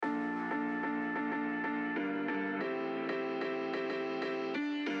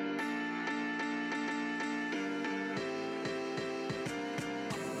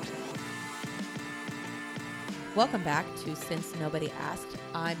Welcome back to Since Nobody Asked.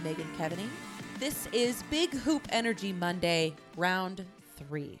 I'm Megan Keveney. This is Big Hoop Energy Monday, round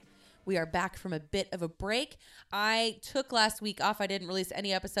 3. We are back from a bit of a break. I took last week off. I didn't release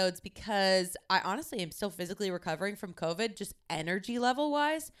any episodes because I honestly am still physically recovering from COVID, just energy level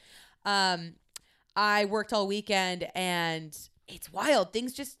wise. I worked all weekend and it's wild.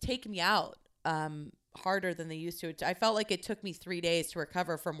 Things just take me out harder than they used to. I felt like it took me 3 days to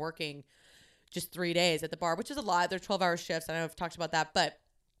recover from working just 3 days at the bar, which is a lot. They're 12-hour shifts. I know I've talked about that, but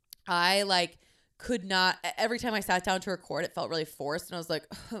I could not. Every time I sat down to record, it felt really forced, and I was like,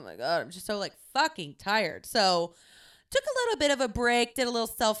 oh my God, I'm just so fucking tired. So took a little bit of a break, did a little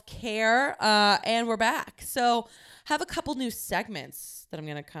self-care, and we're back. So have a couple new segments that we're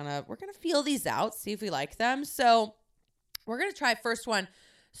going to feel these out, see if we like them. So we're going to try first one,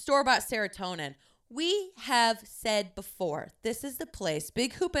 store-bought serotonin. We have said before, this is the place.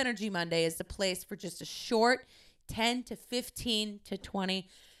 Big Hoop Energy Monday is the place for just a short 10 to 15 to 20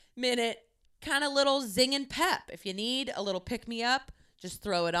 minute kind of little zing and pep. If you need a little pick-me-up, just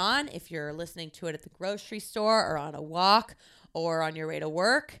throw it on. If you're listening to it at the grocery store or on a walk or on your way to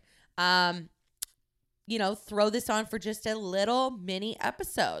work, throw this on for just a little mini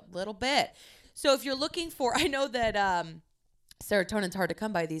episode, little bit. So if you're looking for, I know that serotonin's hard to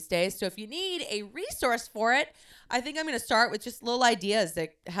come by these days. So if you need a resource for it, I think I'm going to start with just little ideas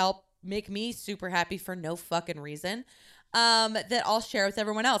that help make me super happy for no fucking reason that I'll share with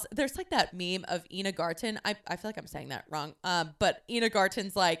everyone else. There's that meme of Ina Garten. I feel like I'm saying that wrong. But Ina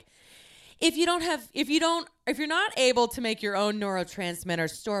Garten's like, if you're not able to make your own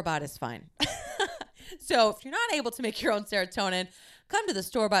neurotransmitters, store-bought is fine. So if you're not able to make your own serotonin, come to the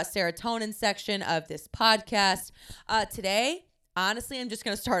store-bought serotonin section of this podcast. Today, honestly, I'm just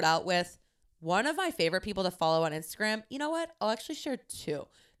going to start out with one of my favorite people to follow on Instagram. You know what? I'll actually share two.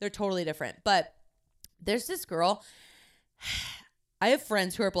 They're totally different. But there's this girl. I have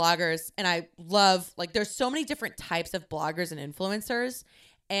friends who are bloggers, and I love, there's so many different types of bloggers and influencers.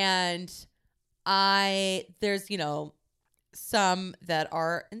 And there's, some that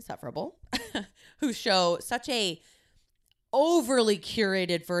are insufferable who show such a overly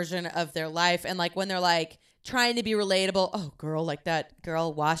curated version of their life. And when they're trying to be relatable, oh girl, that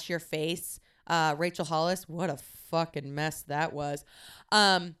girl, wash your face. Rachel Hollis, what a fucking mess that was.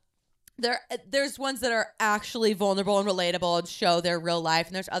 There's ones that are actually vulnerable and relatable and show their real life.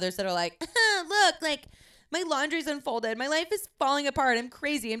 And there's others that are look, my laundry's unfolded. My life is falling apart. I'm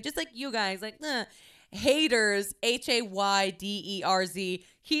crazy. I'm just like you guys. Haters, Hayderz.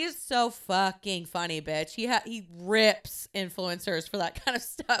 He is so fucking funny, bitch. He rips influencers for that kind of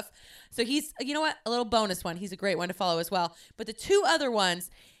stuff. So he's, you know what? A little bonus one. He's a great one to follow as well. But the two other ones,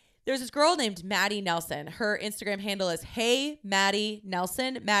 there's this girl named Maddie Nelson. Her Instagram handle is Hey Maddie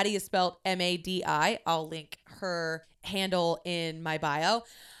Nelson. Maddie is spelled M-A-D-I. I'll link her handle in my bio.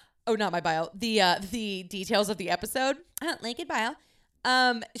 Oh, not my bio. The details of the episode. Link in bio.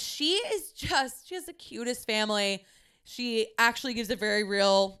 She has the cutest family. She actually gives a very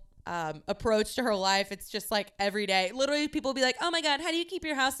real approach to her life. It's just every day. Literally, people will be like, oh my God, how do you keep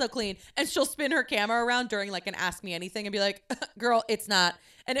your house so clean? And she'll spin her camera around during an Ask Me Anything and be like, girl, it's not.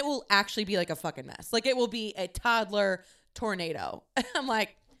 And it will actually be a fucking mess. It will be a toddler tornado. I'm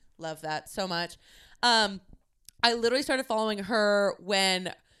love that so much. I literally started following her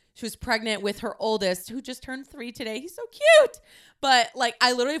when she was pregnant with her oldest, who just turned 3 today. He's so cute. But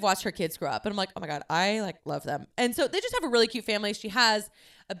I literally have watched her kids grow up, and I'm like, oh my God, I love them. And so they just have a really cute family. She has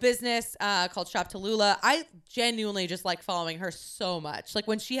a business called Shop Tallulah. I genuinely just like following her so much.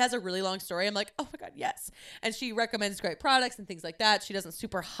 When she has a really long story, I'm like, oh my God, yes. And she recommends great products and things like that. She doesn't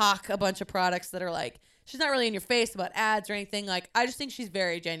super hawk a bunch of products that are she's not really in your face about ads or anything. I just think she's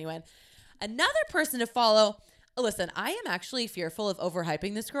very genuine. Another person to follow. Listen, I am actually fearful of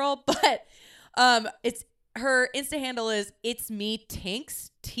overhyping this girl, but it's her Insta handle is It's Me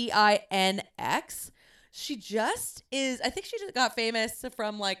Tinx, Tinx. She just is. I think she just got famous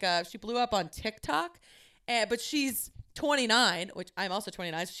from she blew up on TikTok, but she's 29, which I'm also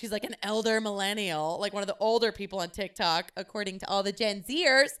 29. So she's an elder millennial, one of the older people on TikTok, according to all the Gen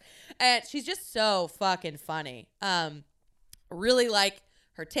Zers, and she's just so fucking funny. Really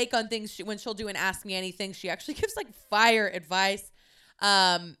her take on things. When she'll do an Ask Me Anything, she actually gives fire advice.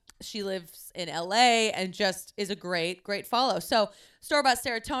 She lives in LA and just is a great follow. So store-bought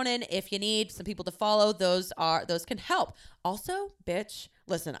serotonin, if you need some people to follow, those can help. Also, bitch,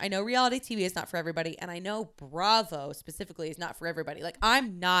 listen, I know reality TV is not for everybody, and I know Bravo specifically is not for everybody.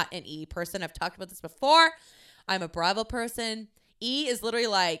 I'm not an E person. I've talked about this before. I'm a Bravo person. E is literally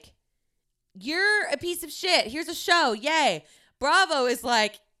you're a piece of shit. Here's a show. Yay. Bravo is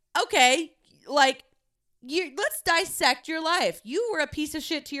okay, let's dissect your life. You were a piece of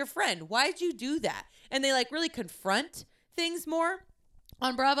shit to your friend. Why'd you do that? And they like really confront things more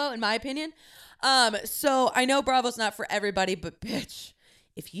on Bravo, in my opinion. So I know Bravo's not for everybody, but bitch,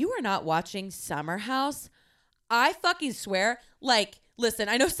 if you are not watching Summer House, I fucking swear, like, listen,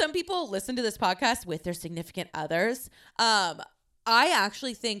 I know some people listen to this podcast with their significant others. I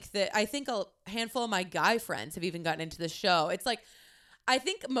actually think that I think a handful of my guy friends have even gotten into the show. It's like, I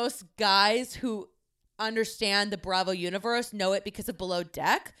think most guys who understand the Bravo universe know it because of Below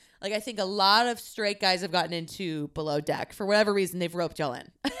Deck. Like, I think a lot of straight guys have gotten into Below Deck. For whatever reason, they've roped y'all in.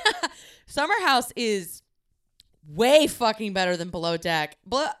 Summer House is way fucking better than Below Deck.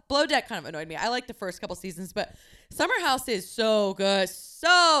 Below Deck kind of annoyed me. I like the first couple seasons, but Summer House is so good.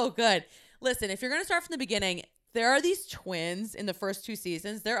 So good. Listen, if you're going to start from the beginning, there are these twins in the first 2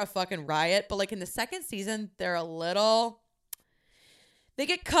 seasons. They're a fucking riot. But like in the second season, they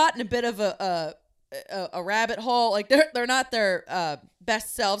get caught in a bit of a rabbit hole. Like they're not their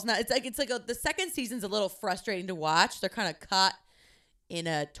best selves. The second season's a little frustrating to watch. They're kind of caught in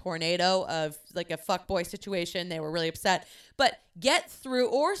a tornado of like a fuckboy situation. They were really upset. But get through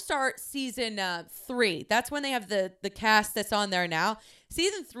or start season 3. That's when they have the cast that's on there now.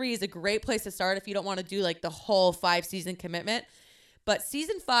 Season 3 is a great place to start if you don't want to do like the whole 5-season commitment. But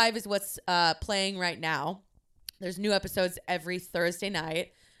season 5 is what's playing right now. There's new episodes every Thursday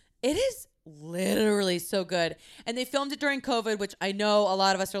night. It is literally so good. And they filmed it during COVID, which I know a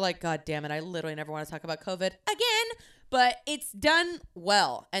lot of us are like, God damn it, I literally never want to talk about COVID again. But it's done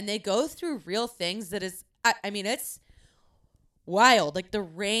well. And they go through real things that is, I mean, it's wild. Like the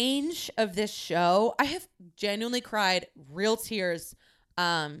range of this show, I have genuinely cried real tears.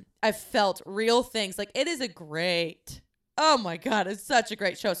 I've felt real things. Like it is oh my God, it's such a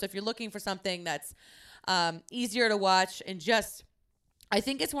great show. So if you're looking for something that's easier to watch and just, I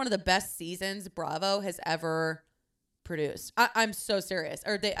think it's one of the best seasons Bravo has ever produced. I'm so serious.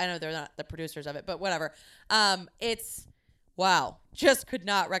 I know they're not the producers of it, but whatever. It's wow. Just could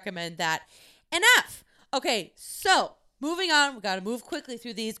not recommend that enough. Okay, so moving on. We got to move quickly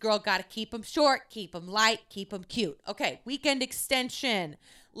through these. Girl, got to keep them short, keep them light, keep them cute. Okay, weekend extension.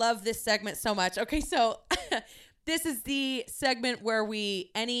 Love this segment so much. Okay, so this is the segment where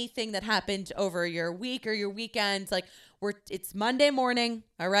anything that happened over your week or your weekend, like it's Monday morning.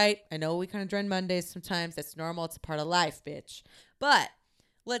 All right. I know we kind of dread Mondays sometimes. That's normal. It's a part of life, bitch. But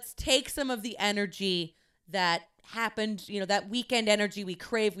let's take some of the energy that happened, that weekend energy we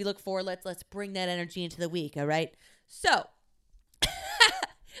crave, we look for. Let's bring that energy into the week. All right. So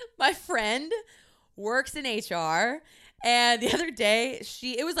my friend works in HR, and the other day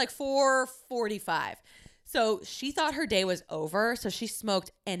it was like 4:45. So she thought her day was over. So she smoked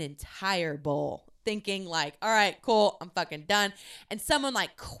an entire bowl thinking like, all right, cool, I'm fucking done. And someone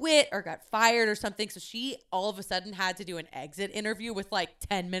like quit or got fired or something. So she all of a sudden had to do an exit interview with like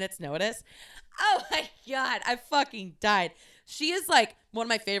 10 minutes notice. Oh my God, I fucking died. She is like one of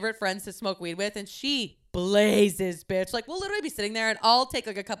my favorite friends to smoke weed with, and she blazes, bitch. Like we'll literally be sitting there and I'll take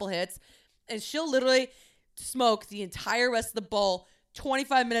like a couple hits and she'll literally smoke the entire rest of the bowl.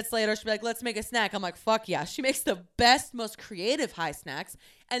 25 minutes later, she'll be like, let's make a snack. I'm like, fuck yeah. She makes the best, most creative high snacks.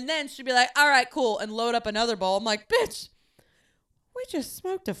 And then she'll be like, all right, cool. And load up another bowl. I'm like, bitch, we just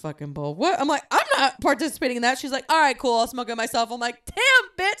smoked a fucking bowl. What? I'm like, I'm not participating in that. She's like, all right, cool. I'll smoke it myself. I'm like, damn,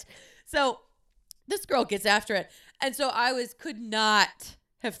 bitch. So this girl gets after it. And so could not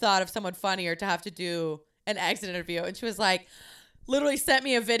have thought of someone funnier to have to do an exit interview. And she was like, literally sent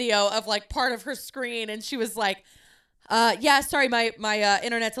me a video of like part of her screen. And she was like, yeah, sorry, my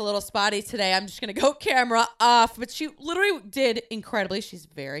internet's a little spotty today. I'm just going to go camera off. But she literally did incredibly. She's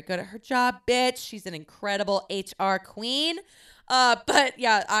very good at her job, bitch. She's an incredible HR queen. But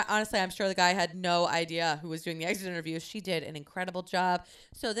yeah, honestly, I'm sure the guy had no idea who was doing the exit interview. She did an incredible job.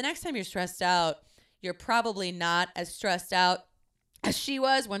 So the next time you're stressed out, you're probably not as stressed out as she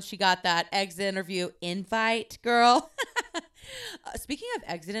was when she got that exit interview invite, girl. Speaking of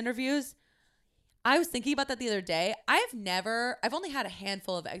exit interviews, I was thinking about that the other day. I've only had a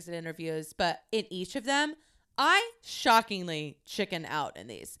handful of exit interviews, but in each of them, I shockingly chicken out in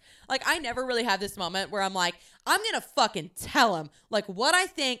these. Like, I never really have this moment where I'm like, I'm going to fucking tell them like what I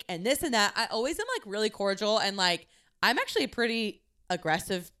think and this and that. I always am like really cordial and like, I'm actually a pretty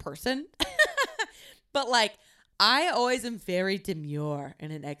aggressive person, but like, I always am very demure in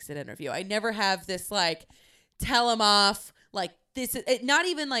an exit interview. I never have this like, tell them off like this. Not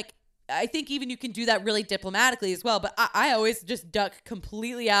even like, I think even you can do that really diplomatically as well. But I always just duck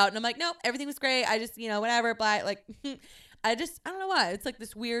completely out. And I'm like, no, everything was great. I just, whatever. But like, I don't know why. It's like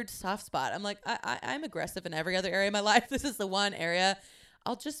this weird soft spot. I'm like, I'm aggressive in every other area of my life. This is the one area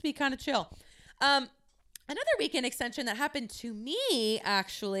I'll just be kind of chill. Another weekend extension that happened to me,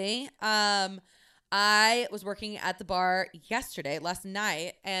 actually. I was working at the bar last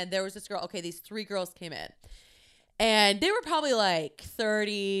night, and there was this girl. Okay, these 3 girls came in, and they were probably like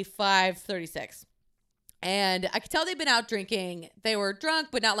 35, 36. And I could tell they'd been out drinking. They were drunk,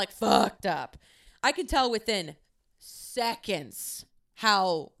 but not like fucked up. I could tell within seconds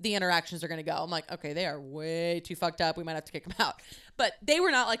how the interactions are going to go. I'm like, okay, they are way too fucked up. We might have to kick them out. But they were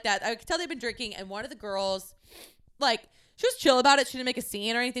not like that. I could tell they'd been drinking. And one of the girls, like, she was chill about it. She didn't make a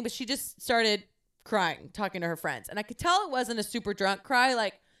scene or anything, but she just started crying, talking to her friends. And I could tell it wasn't a super drunk cry.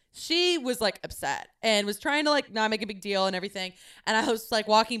 Like, she was like upset and was trying to like not make a big deal and everything. And I was like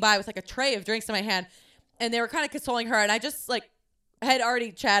walking by with like a tray of drinks in my hand, and they were kind of consoling her. And I just like had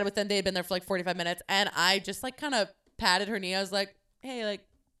already chatted with them. They had been there for like 45 minutes. And I just like kind of patted her knee. I was like, hey, like,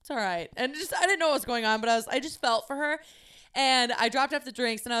 it's all right. And just, I didn't know what was going on, but I just felt for her. And I dropped off the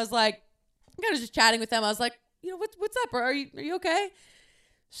drinks, and I was like, kind of just chatting with them. I was like, you know, what's up? Are you okay?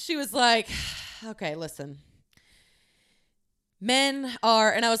 She was like, okay, listen. Men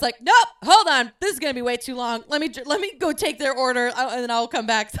are, and I was like, nope, hold on. This is going to be way too long. Let me go take their order, and then I'll come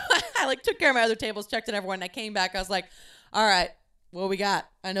back. So I like took care of my other tables, checked in everyone. And I came back. I was like, all right, what we got?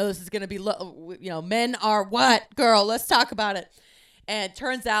 I know this is going to be, men are what? Girl, let's talk about it. And it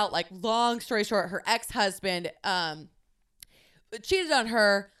turns out, like, long story short, her ex-husband cheated on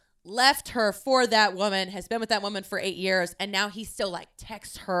her, left her for that woman, has been with that woman for 8 years, and now he still, like,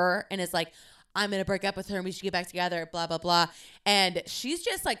 texts her and is like, I'm going to break up with her and we should get back together, blah, blah, blah. And she's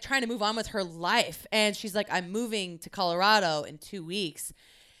just, like, trying to move on with her life. And she's like, I'm moving to Colorado in 2 weeks.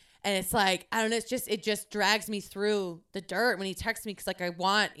 And it's like, I don't know, it just drags me through the dirt when he texts me because, like,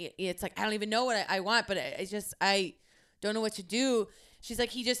 it's like, I don't even know what I want, but I don't know what to do. She's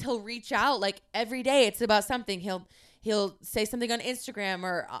like, he'll reach out like every day. It's about something. He'll say something on Instagram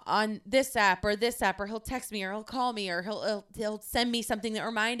or on this app, or he'll text me, or he'll call me, or he'll send me something that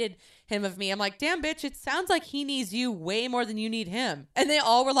reminded him of me. I'm like, damn, bitch, it sounds like he needs you way more than you need him. And they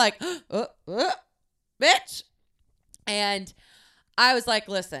all were like, bitch. And I was like,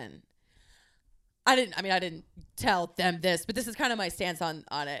 listen, I didn't tell them this, but this is kind of my stance on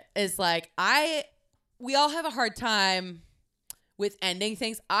it, is like, we all have a hard time with ending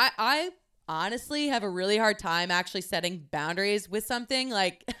things. I honestly have a really hard time actually setting boundaries with something.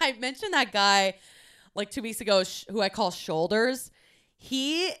 Like, I mentioned that guy like 2 weeks ago who I call Shoulders.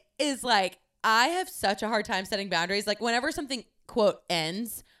 He is like, I have such a hard time setting boundaries. Like, whenever something, quote,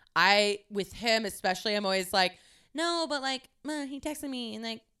 ends, with him especially, I'm always like, no, but like, he texted me and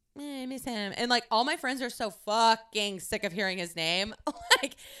like, I miss him. And like, all my friends are so fucking sick of hearing his name,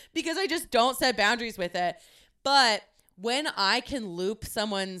 like, because I just don't set boundaries with it. But when I can loop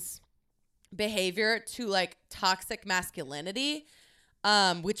someone's behavior to like toxic masculinity,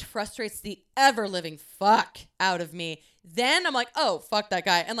 which frustrates the ever living fuck out of me, then I'm like, oh, fuck that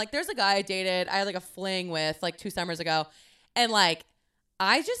guy. And like, there's a guy I had like a fling with like 2 summers ago, and like,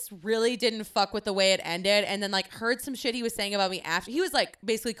 I just really didn't fuck with the way it ended. And then like heard some shit he was saying about me after. He was like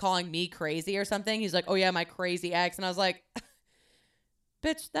basically calling me crazy or something. He's like, oh yeah, my crazy ex. And I was like,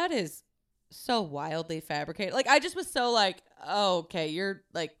 bitch, that is so wildly fabricated. Like, I just was so like, oh, okay, you're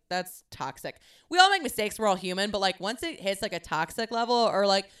like, that's toxic. We all make mistakes. We're all human. But like, once it hits like a toxic level, or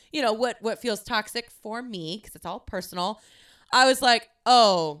like, you know, what feels toxic for me, because it's all personal, I was like,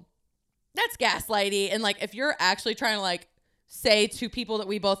 oh, that's gaslighty. And like, if you're actually trying to like say to people that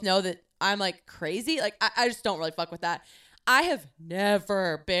we both know that I'm like crazy, like, I just don't really fuck with that. I have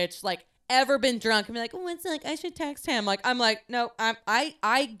never, bitch, like, ever been drunk and be like, oh, it's like, I should text him. Like, I'm like, no,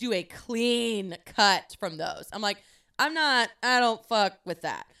 I do a clean cut from those. I'm like, I don't fuck with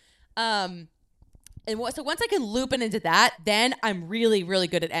that. So once I can loop it into that, then I'm really, really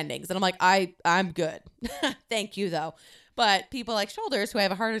good at endings. And I'm like, I'm good. Thank you though. But people like Shoulders, who I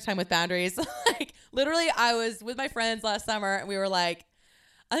have a harder time with boundaries, like, literally, I was with my friends last summer and we were like,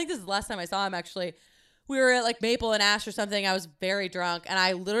 I think this is the last time I saw him actually. We were at like Maple and Ash or something. I was very drunk and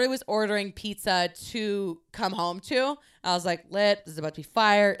I literally was ordering pizza to come home to. I was like, lit, this is about to be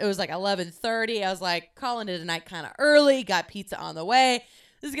fire. It was like 11:30. I was like, calling it a night kind of early, got pizza on the way.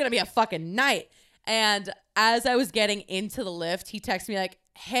 This is going to be a fucking night. And as I was getting into the lift, he texted me like,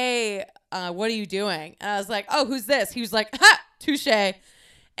 hey, what are you doing? And I was like, oh, who's this? He was like, ha, touche.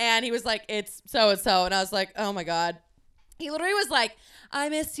 And he was like, it's so-and-so. And I was like, oh my God. He literally was like, I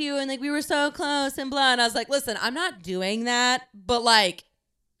miss you. And like, we were so close and blah. And I was like, listen, I'm not doing that, but like,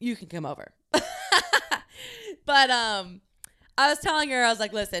 you can come over. But I was telling her, I was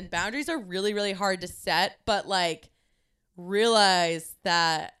like, listen, boundaries are really, really hard to set, but like, realize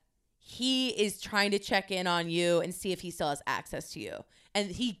that he is trying to check in on you and see if he still has access to you. And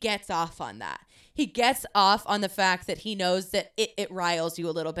he gets off on that. he gets off on the fact that he knows that it riles you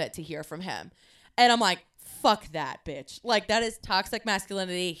a little bit to hear from him. And I'm like, fuck that, bitch. Like, that is toxic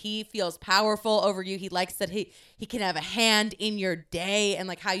masculinity. He feels powerful over you. He likes that he can have a hand in your day and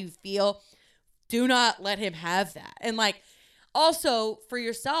like how you feel. Do not let him have that. And like, also for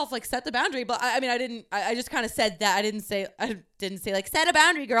yourself, like set the boundary. But I mean, I just kind of said that. I didn't say like set a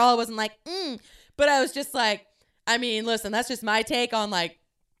boundary, girl. I wasn't like, but I was just like, I mean, listen, that's just my take on like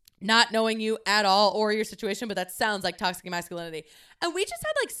not knowing you at all or your situation, but that sounds like toxic masculinity. And we just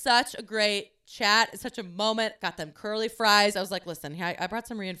had like such a great chat, such a moment, got them curly fries. I was like, listen, I brought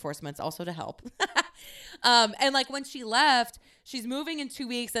some reinforcements also to help. And like when she left, she's moving in 2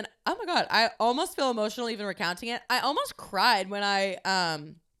 weeks and oh my God, I almost feel emotional even recounting it. I almost cried when I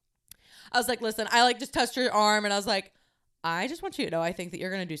was like, listen, I like just touched her arm and I was like, I just want you to know, I think that you're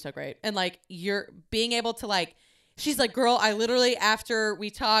going to do so great. And like, you're being able to like, she's like, girl, I literally, after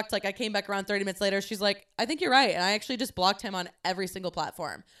we talked, like I came back around 30 minutes later. She's like, I think you're right. And I actually just blocked him on every single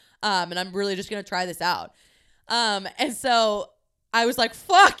platform. And I'm really just going to try this out. And so I was like,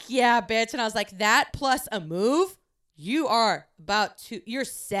 fuck yeah, bitch. And I was like, that plus a move, you're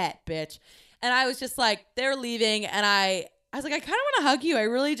set, bitch. And I was just like, they're leaving. And I was like, I kind of want to hug you. I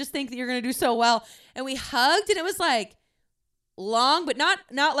really just think that you're going to do so well. And we hugged and it was like long, but not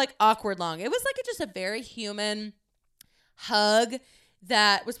like awkward long. It was like just a very human hug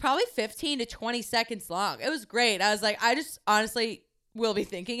that was probably 15 to 20 seconds long. It was great. I was like, I just honestly will be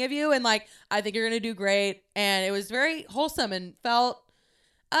thinking of you and like I think you're gonna do great. And it was very wholesome and felt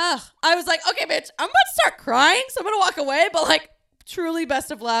I was like, okay, bitch, I'm about to start crying, so I'm gonna walk away, but like truly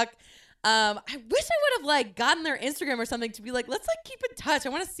best of luck. I wish I would have like gotten their Instagram or something to be like, let's like keep in touch. I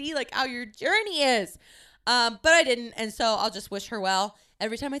want to see like how your journey is. But I didn't, and so I'll just wish her well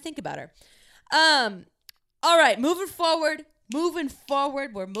every time I think about her. All right, moving forward,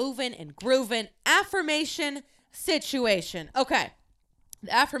 we're moving and grooving. Affirmation situation. Okay,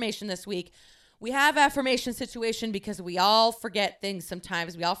 the affirmation this week. We have affirmation situation because we all forget things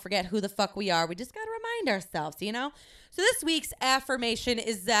sometimes. We all forget who the fuck we are. We just got to remind ourselves, you know? So this week's affirmation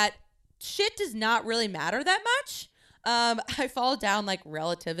is that shit does not really matter that much. I fall down like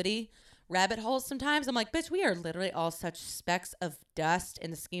relativity rabbit holes sometimes. I'm like, bitch, we are literally all such specks of dust in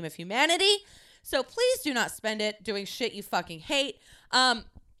the scheme of humanity. So please do not spend it doing shit you fucking hate. But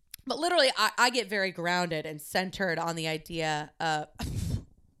literally, I get very grounded and centered on the idea of...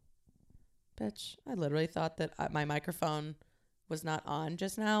 Bitch, I literally thought that my microphone was not on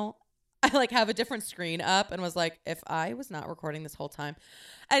just now. I like have a different screen up and was like, if I was not recording this whole time.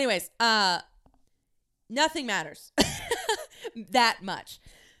 Anyways, nothing matters that much.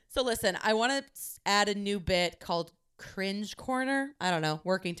 So listen, I want to add a new bit called Cringe Corner. I don't know,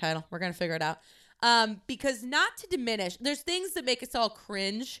 working title. We're going to figure it out. Because not to diminish, there's things that make us all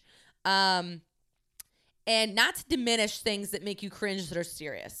cringe. And not to diminish things that make you cringe that are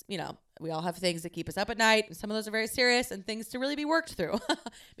serious. You know, we all have things that keep us up at night, and some of those are very serious and things to really be worked through,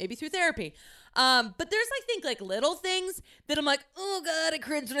 maybe through therapy. But there's, I think, like little things that I'm like, oh God, I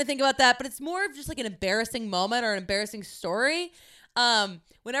cringe when I think about that. But it's more of just like an embarrassing moment or an embarrassing story.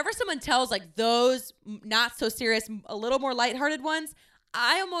 Whenever someone tells like those not so serious, a little more lighthearted ones,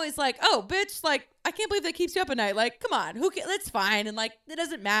 I am always like, oh, bitch, like, I can't believe that keeps you up at night. Like, come on, that's fine. And like, it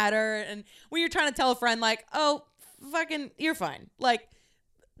doesn't matter. And when you're trying to tell a friend like, oh, fucking, you're fine. Like,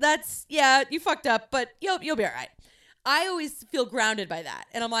 that's, yeah, you fucked up, but you'll be all right. I always feel grounded by that.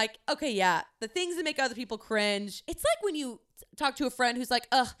 And I'm like, okay, yeah, the things that make other people cringe. It's like when you talk to a friend who's like,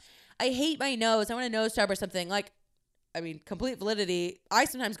 ugh, I hate my nose. I want a nose job or something. Like, I mean, complete validity. I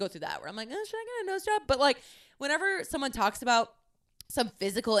sometimes go through that where I'm like, oh, should I get a nose job? But like, whenever someone talks about some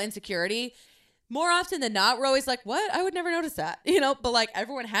physical insecurity, more often than not, we're always like, what? I would never notice that, you know? But like,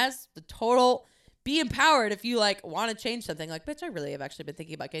 everyone has the total, be empowered if you like want to change something. Like, bitch, I really have actually been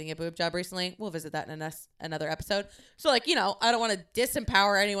thinking about getting a boob job recently. We'll visit that in another episode. So like, you know, I don't want to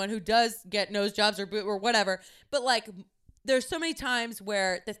disempower anyone who does get nose jobs or whatever. But like, there's so many times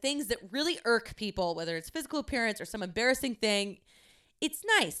where the things that really irk people, whether it's physical appearance or some embarrassing thing, it's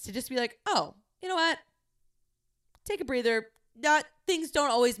nice to just be like, oh, you know what? Take a breather. Things don't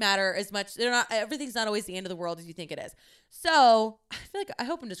always matter as much. Everything's not always the end of the world as you think it is. So I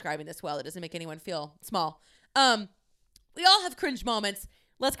hope I'm describing this well. It doesn't make anyone feel small. We all have cringe moments.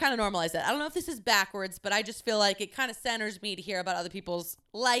 Let's kind of normalize that. I don't know if this is backwards, but I just feel like it kind of centers me to hear about other people's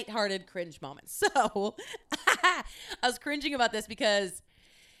lighthearted cringe moments. So I was cringing about this because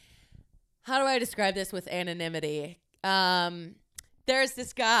how do I describe this with anonymity? There's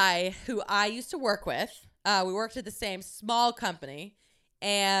this guy who I used to work with. We worked at the same small company,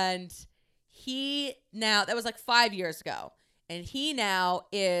 and that was like 5 years ago. And he now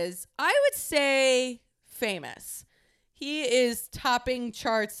is, I would say, famous. He is topping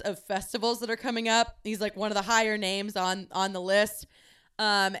charts of festivals that are coming up. He's like one of the higher names on the list.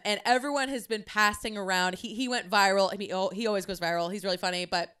 And everyone has been passing around. He went viral. I mean, he always goes viral. He's really funny.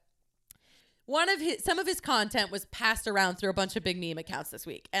 But some of his content was passed around through a bunch of big meme accounts this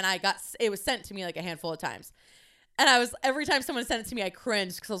week. And it was sent to me like a handful of times. And every time someone sent it to me, I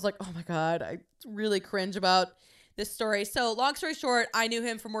cringed because I was like, oh my God, I really cringe about this story. So long story short, I knew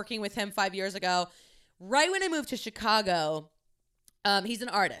him from working with him 5 years ago. Right when I moved to Chicago, he's an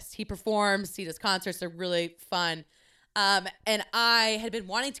artist. He performs, he does concerts. They're really fun. And I had been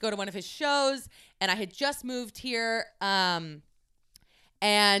wanting to go to one of his shows, and I had just moved here. And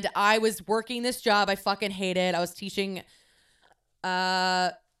I was working this job I fucking hated. I was teaching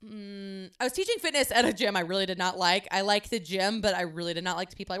fitness at a gym I really did not like. I liked the gym, but I really did not like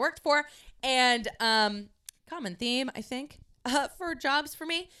the people I worked for. And common theme, I think, for jobs for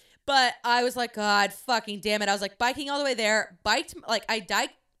me. But I was like, God fucking damn it. I was like biking all the way there.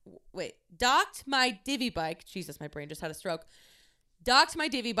 Docked my divvy bike. Jesus, my brain just had a stroke. Docked my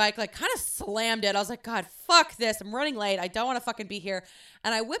divvy bike, like kind of slammed it. I was like, God, fuck this. I'm running late. I don't want to fucking be here.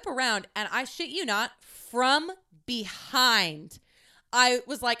 And I whip around, and I shit you not, from behind, I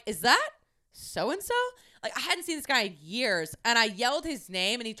was like, is that so-and-so? Like, I hadn't seen this guy in years. And I yelled his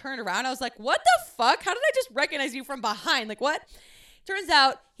name, and he turned around. I was like, what the fuck? How did I just recognize you from behind? Like, what? Turns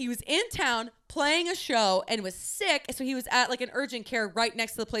out he was in town playing a show and was sick. So he was at like an urgent care right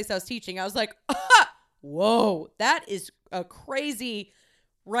next to the place I was teaching. I was like, whoa, that is a crazy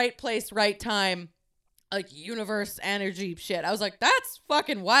right place, right time, like universe energy shit. I was like, that's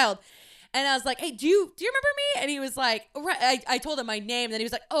fucking wild. And I was like, hey, do you remember me? And he was like, right. I told him my name. And then he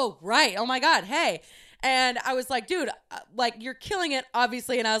was like, oh, right. Oh my God. Hey. And I was like, dude, like you're killing it,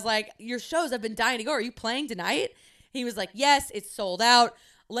 obviously. And I was like, your shows, I've been dying to go. Are you playing tonight? He was like, yes, it's sold out.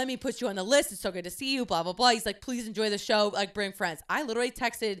 Let me put you on the list. It's so good to see you, blah, blah, blah. He's like, please enjoy the show. Like, bring friends. I literally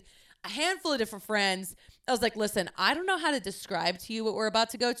texted a handful of different friends. I was like, listen, I don't know how to describe to you what we're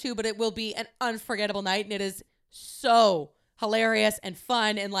about to go to, but it will be an unforgettable night. And it is so hilarious and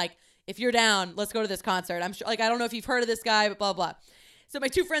fun. And like, if you're down, let's go to this concert. I'm sure, like, I don't know if you've heard of this guy, but blah, blah. So my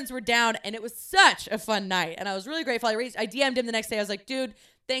two friends were down, and it was such a fun night. And I was really grateful. I DM'd him the next day. I was like, dude,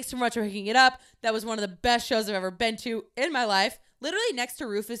 thanks so much for hooking it up. That was one of the best shows I've ever been to in my life. Literally next to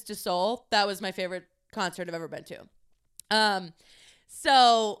Rufus Du Sol. That was my favorite concert I've ever been to.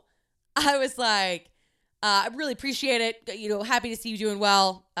 So I was like, I really appreciate it. You know, happy to see you doing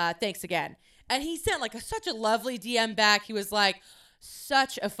well. Thanks again. And he sent like such a lovely DM back. He was like,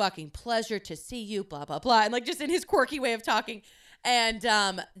 such a fucking pleasure to see you, blah, blah, blah. And like just in his quirky way of talking. And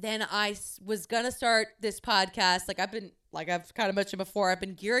then I was going to start this podcast. I've kind of mentioned before, I've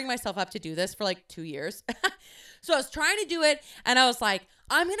been gearing myself up to do this for like 2 years. So I was trying to do it, and I was like,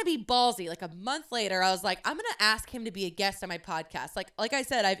 I'm going to be ballsy. Like a month later, I was like, I'm going to ask him to be a guest on my podcast. Like I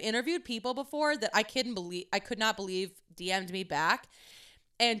said, I've interviewed people before that I could not believe DM'd me back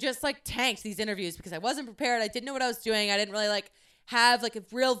and just like tanked these interviews because I wasn't prepared. I didn't know what I was doing. I didn't really like have like a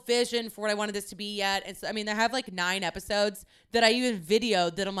real vision for what I wanted this to be yet. And so, I mean, I have like 9 episodes that I even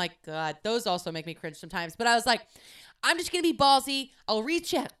videoed that I'm like, God, those also make me cringe sometimes. But I was like, I'm just going to be ballsy. I'll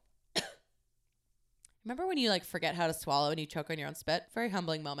reach out. Remember when you like forget how to swallow and you choke on your own spit? Very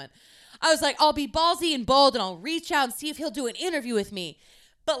humbling moment. I was like, I'll be ballsy and bold and I'll reach out and see if he'll do an interview with me.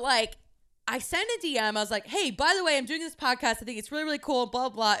 But like, I sent a DM. I was like, hey, by the way, I'm doing this podcast. I think it's really, really cool. Blah,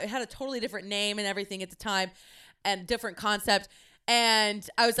 blah. It had a totally different name and everything at the time and different concept. And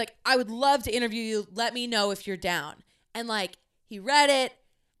I was like, I would love to interview you. Let me know if you're down. And like, he read it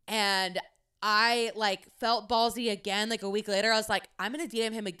and I like felt ballsy again. Like a week later, I was like, I'm going to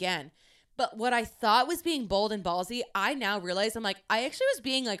DM him again. But what I thought was being bold and ballsy, I now realize I'm like, I actually was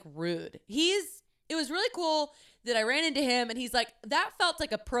being like rude. It was really cool that I ran into him and he's like, that felt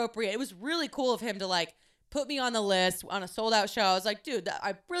like appropriate. It was really cool of him to like put me on the list on a sold out show. I was like, dude,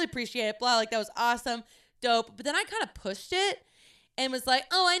 I really appreciate it. Blah, like that was awesome. Dope. But then I kind of pushed it and was like,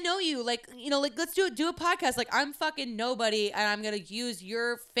 oh, I know you. Like, you know, like let's do a podcast. Like I'm fucking nobody and I'm going to use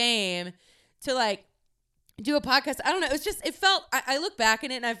your fame to like do a podcast. I don't know. It was just, it felt, I look back in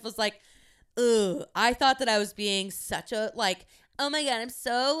it and I was like, ugh, I thought that I was being such a like, oh my God, I'm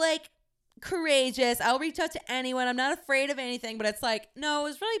so like courageous. I'll reach out to anyone. I'm not afraid of anything. But it's like, no, it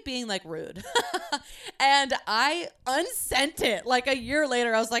was really being like rude. And I unsent it like a year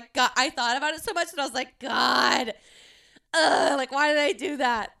later. I was like, God, I thought about it so much and I was like, God, like, why did I do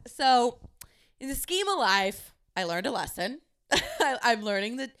that? So in the scheme of life, I learned a lesson. I'm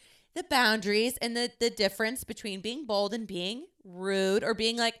learning the boundaries and the difference between being bold and being rude or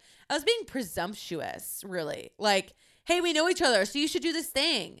being like, I was being presumptuous, really. Like, hey, we know each other, so you should do this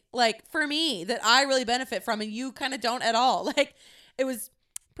thing, like, for me that I really benefit from and you kind of don't at all. Like, it was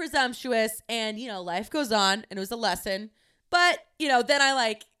presumptuous, and, you know, life goes on, and it was a lesson. But, you know, then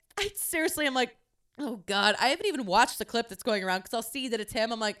I seriously am like, oh, God, I haven't even watched the clip that's going around because I'll see that it's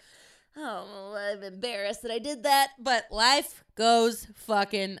him. I'm like, oh, I'm embarrassed that I did that. But life goes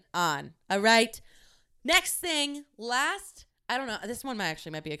fucking on. All right. Next thing, I don't know. This one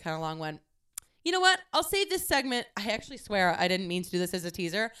might be a kind of long one. You know what? I'll save this segment. I actually swear I didn't mean to do this as a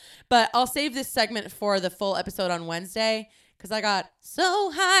teaser, but I'll save this segment for the full episode on Wednesday because I got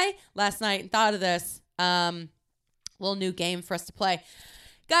so high last night and thought of this little new game for us to play.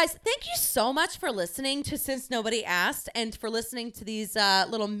 Guys, thank you so much for listening to Since Nobody Asked and for listening to these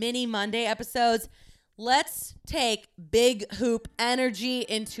little mini Monday episodes. Let's take big hoop energy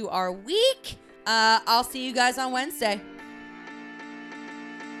into our week. I'll see you guys on Wednesday.